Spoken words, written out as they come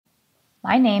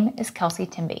My name is Kelsie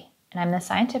Timbie, and I'm the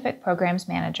Scientific Programs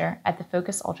Manager at the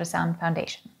Focus Ultrasound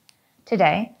Foundation.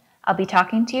 Today, I'll be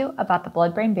talking to you about the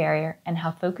blood-brain barrier and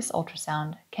how Focus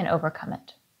Ultrasound can overcome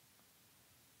it.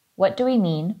 What do we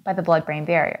mean by the blood-brain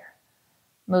barrier?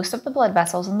 Most of the blood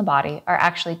vessels in the body are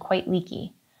actually quite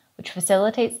leaky, which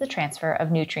facilitates the transfer of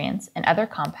nutrients and other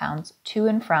compounds to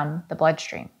and from the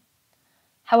bloodstream.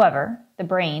 However, the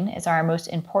brain is our most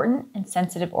important and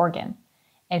sensitive organ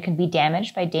and can be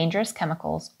damaged by dangerous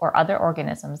chemicals or other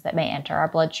organisms that may enter our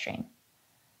bloodstream.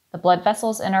 The blood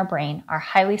vessels in our brain are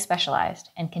highly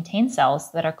specialized and contain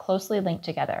cells that are closely linked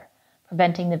together,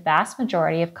 preventing the vast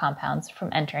majority of compounds from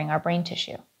entering our brain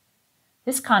tissue.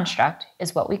 This construct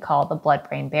is what we call the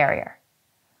blood-brain barrier.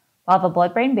 While the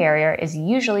blood-brain barrier is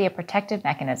usually a protective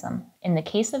mechanism, in the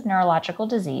case of neurological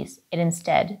disease, it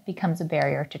instead becomes a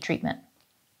barrier to treatment.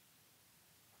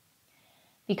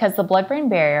 Because the blood-brain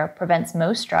barrier prevents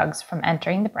most drugs from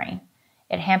entering the brain,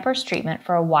 it hampers treatment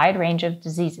for a wide range of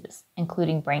diseases,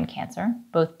 including brain cancer,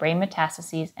 both brain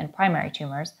metastases and primary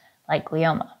tumors like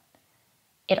glioma.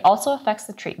 It also affects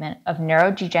the treatment of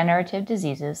neurodegenerative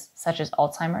diseases such as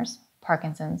Alzheimer's,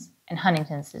 Parkinson's, and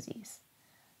Huntington's disease,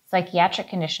 psychiatric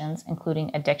conditions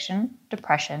including addiction,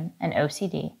 depression, and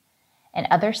OCD, and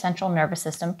other central nervous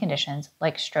system conditions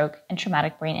like stroke and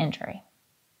traumatic brain injury.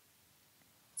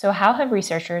 So how have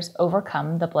researchers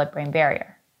overcome the blood-brain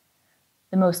barrier?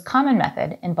 The most common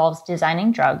method involves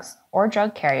designing drugs or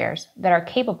drug carriers that are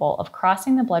capable of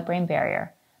crossing the blood-brain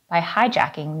barrier by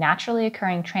hijacking naturally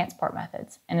occurring transport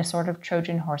methods in a sort of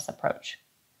Trojan horse approach.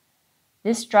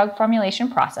 This drug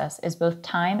formulation process is both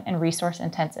time and resource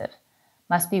intensive,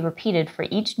 must be repeated for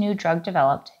each new drug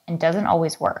developed, and doesn't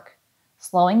always work,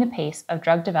 slowing the pace of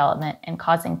drug development and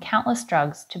causing countless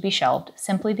drugs to be shelved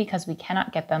simply because we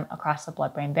cannot get them across the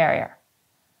blood-brain barrier.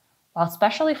 While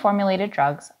specially formulated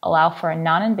drugs allow for a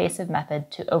non-invasive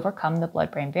method to overcome the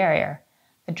blood-brain barrier,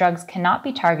 the drugs cannot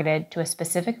be targeted to a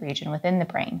specific region within the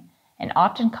brain and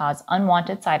often cause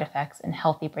unwanted side effects in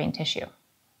healthy brain tissue.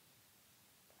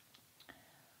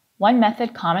 One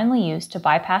method commonly used to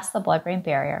bypass the blood-brain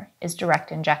barrier is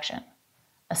direct injection.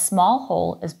 A small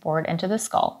hole is bored into the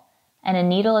skull, and a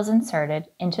needle is inserted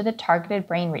into the targeted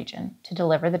brain region to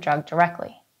deliver the drug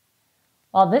directly.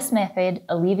 While this method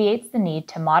alleviates the need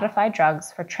to modify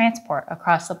drugs for transport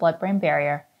across the blood-brain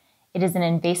barrier, it is an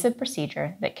invasive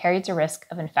procedure that carries a risk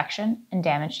of infection and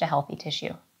damage to healthy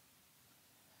tissue.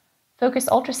 Focus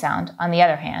ultrasound, on the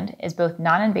other hand, is both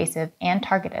non-invasive and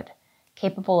targeted,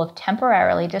 capable of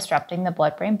temporarily disrupting the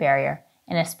blood-brain barrier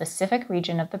in a specific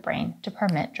region of the brain to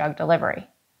permit drug delivery.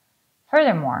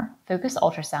 Furthermore, Focus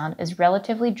Ultrasound is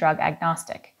relatively drug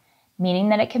agnostic, meaning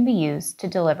that it can be used to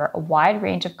deliver a wide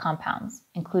range of compounds,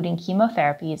 including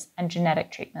chemotherapies and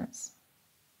genetic treatments.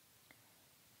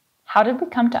 How did we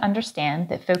come to understand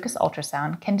that Focus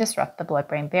Ultrasound can disrupt the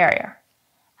blood-brain barrier?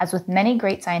 As with many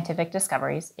great scientific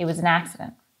discoveries, it was an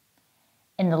accident.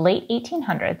 In the late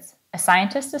 1800s, a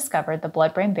scientist discovered the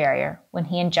blood-brain barrier when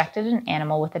he injected an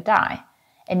animal with a dye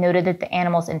and noted that the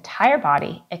animal's entire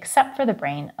body, except for the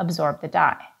brain, absorbed the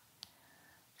dye.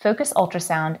 Focus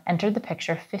ultrasound entered the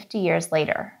picture 50 years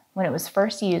later, when it was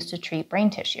first used to treat brain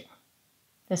tissue.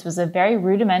 This was a very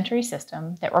rudimentary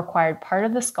system that required part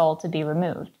of the skull to be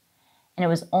removed, and it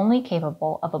was only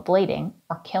capable of ablating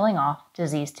or killing off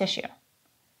diseased tissue.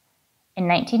 In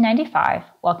 1995,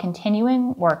 while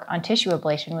continuing work on tissue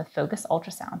ablation with Focus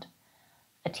Ultrasound,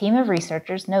 a team of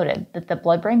researchers noted that the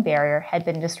blood-brain barrier had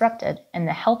been disrupted in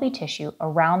the healthy tissue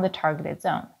around the targeted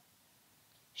zone.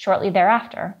 Shortly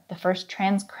thereafter, the first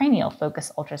transcranial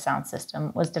Focus Ultrasound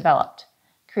system was developed,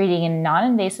 creating a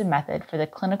non-invasive method for the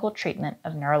clinical treatment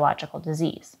of neurological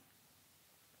disease.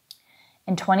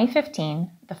 In 2015,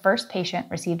 the first patient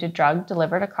received a drug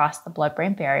delivered across the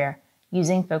blood-brain barrier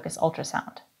using Focus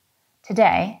Ultrasound.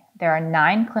 Today, there are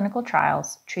 9 clinical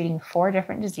trials treating 4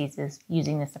 different diseases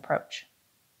using this approach.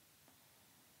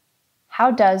 How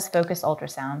does Focus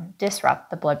Ultrasound disrupt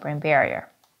the blood-brain barrier?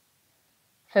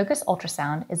 Focus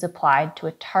ultrasound is applied to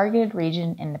a targeted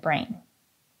region in the brain.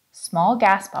 Small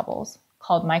gas bubbles,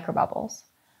 called microbubbles,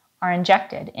 are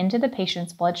injected into the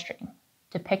patient's bloodstream,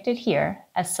 depicted here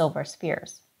as silver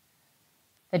spheres.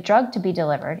 The drug to be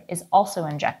delivered is also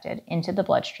injected into the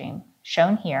bloodstream,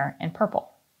 shown here in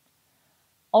purple.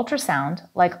 Ultrasound,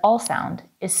 like all sound,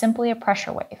 is simply a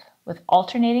pressure wave with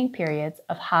alternating periods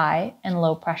of high and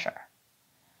low pressure.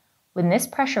 When this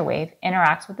pressure wave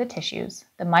interacts with the tissues,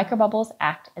 the microbubbles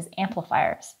act as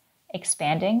amplifiers,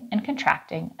 expanding and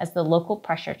contracting as the local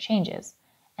pressure changes,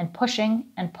 and pushing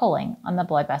and pulling on the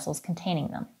blood vessels containing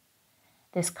them.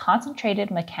 This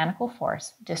concentrated mechanical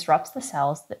force disrupts the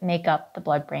cells that make up the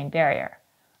blood-brain barrier,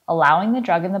 allowing the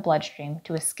drug in the bloodstream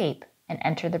to escape and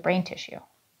enter the brain tissue.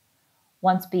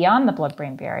 Once beyond the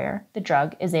blood-brain barrier, the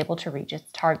drug is able to reach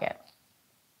its target.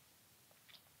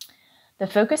 The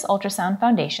Focus Ultrasound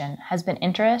Foundation has been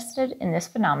interested in this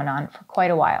phenomenon for quite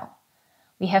a while.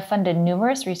 We have funded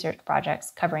numerous research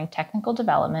projects covering technical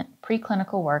development,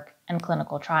 preclinical work, and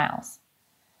clinical trials.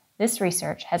 This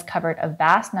research has covered a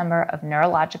vast number of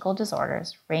neurological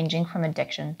disorders ranging from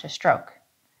addiction to stroke.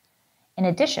 In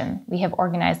addition, we have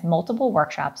organized multiple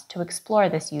workshops to explore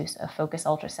this use of focus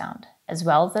ultrasound, as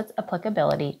well as its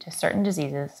applicability to certain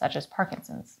diseases such as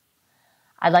Parkinson's.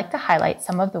 I'd like to highlight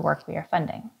some of the work we are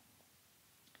funding.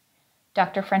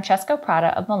 Dr. Francesco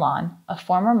Prata of Milan, a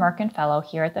former Merkin Fellow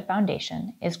here at the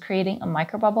Foundation, is creating a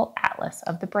microbubble atlas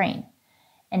of the brain,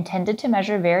 intended to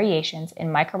measure variations in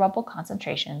microbubble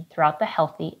concentration throughout the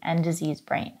healthy and diseased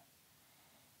brain.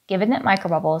 Given that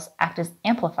microbubbles act as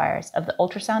amplifiers of the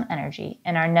ultrasound energy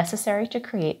and are necessary to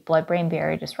create blood-brain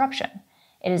barrier disruption,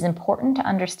 it is important to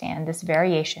understand this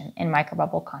variation in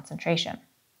microbubble concentration.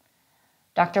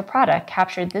 Dr. Prata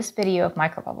captured this video of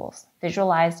microbubbles,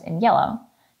 visualized in yellow,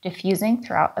 diffusing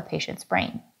throughout a patient's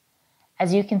brain.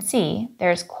 As you can see,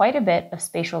 there is quite a bit of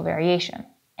spatial variation,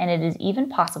 and it is even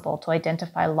possible to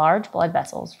identify large blood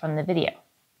vessels from the video.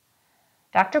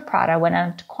 Dr. Prata went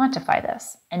on to quantify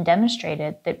this and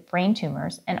demonstrated that brain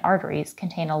tumors and arteries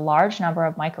contain a large number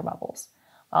of microbubbles,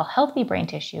 while healthy brain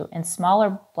tissue and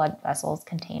smaller blood vessels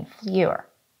contain fewer.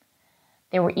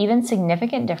 There were even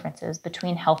significant differences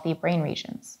between healthy brain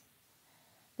regions.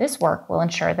 This work will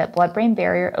ensure that blood-brain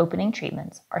barrier opening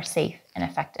treatments are safe and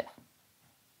effective.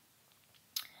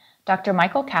 Dr.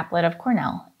 Michael Caplet of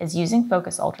Cornell is using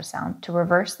focus ultrasound to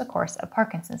reverse the course of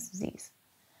Parkinson's disease.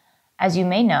 As you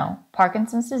may know,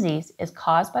 Parkinson's disease is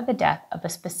caused by the death of a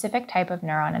specific type of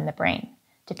neuron in the brain,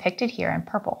 depicted here in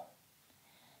purple.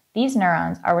 These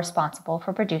neurons are responsible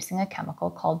for producing a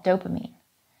chemical called dopamine.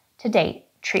 To date,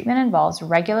 treatment involves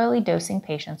regularly dosing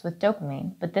patients with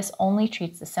dopamine, but this only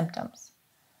treats the symptoms.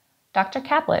 Dr.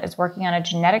 Caplet is working on a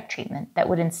genetic treatment that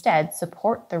would instead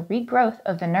support the regrowth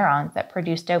of the neurons that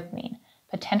produce dopamine,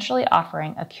 potentially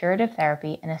offering a curative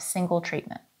therapy in a single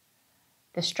treatment.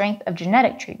 The strength of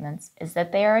genetic treatments is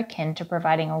that they are akin to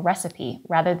providing a recipe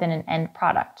rather than an end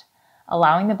product,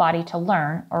 allowing the body to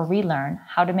learn or relearn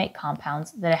how to make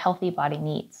compounds that a healthy body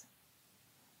needs.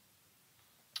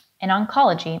 In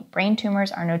oncology, brain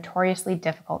tumors are notoriously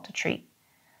difficult to treat.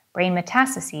 Brain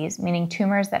metastases, meaning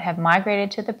tumors that have migrated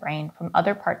to the brain from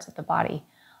other parts of the body,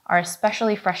 are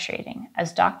especially frustrating,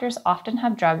 as doctors often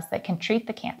have drugs that can treat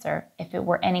the cancer if it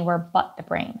were anywhere but the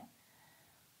brain.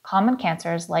 Common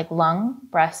cancers like lung,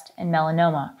 breast, and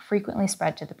melanoma frequently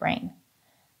spread to the brain.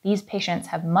 These patients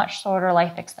have much shorter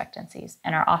life expectancies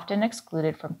and are often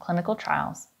excluded from clinical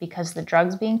trials because the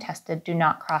drugs being tested do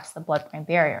not cross the blood-brain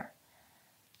barrier.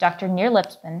 Dr. Nir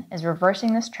Lipsman is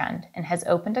reversing this trend and has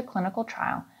opened a clinical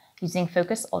trial using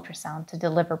focus ultrasound to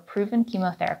deliver proven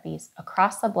chemotherapies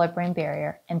across the blood-brain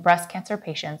barrier in breast cancer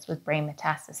patients with brain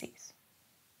metastases.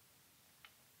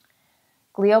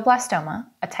 Glioblastoma,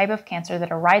 a type of cancer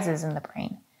that arises in the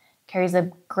brain, carries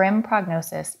a grim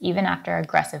prognosis even after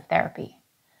aggressive therapy.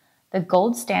 The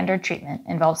gold standard treatment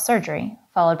involves surgery,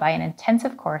 followed by an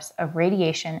intensive course of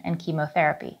radiation and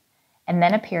chemotherapy, and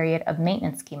then a period of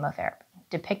maintenance chemotherapy,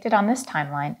 depicted on this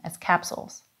timeline as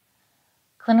capsules.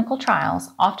 Clinical trials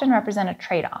often represent a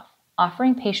trade-off,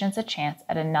 offering patients a chance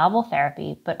at a novel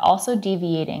therapy but also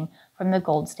deviating from the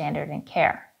gold standard in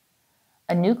care.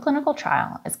 A new clinical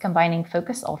trial is combining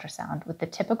focus ultrasound with the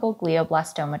typical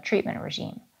glioblastoma treatment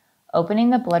regime, opening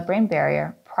the blood-brain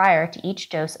barrier prior to each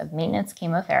dose of maintenance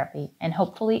chemotherapy and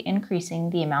hopefully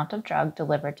increasing the amount of drug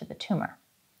delivered to the tumor.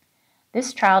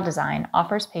 This trial design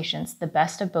offers patients the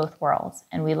best of both worlds,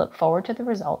 and we look forward to the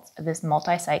results of this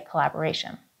multi-site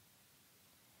collaboration.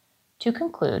 To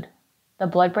conclude, the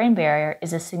blood-brain barrier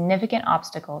is a significant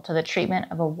obstacle to the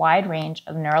treatment of a wide range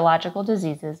of neurological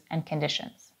diseases and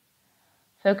conditions.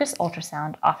 Focus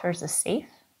ultrasound offers a safe,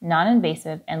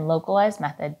 non-invasive, and localized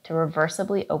method to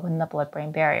reversibly open the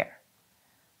blood-brain barrier.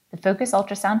 The Focus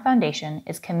Ultrasound Foundation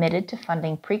is committed to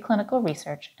funding preclinical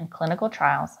research and clinical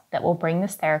trials that will bring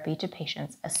this therapy to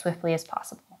patients as swiftly as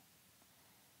possible.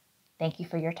 Thank you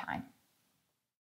for your time.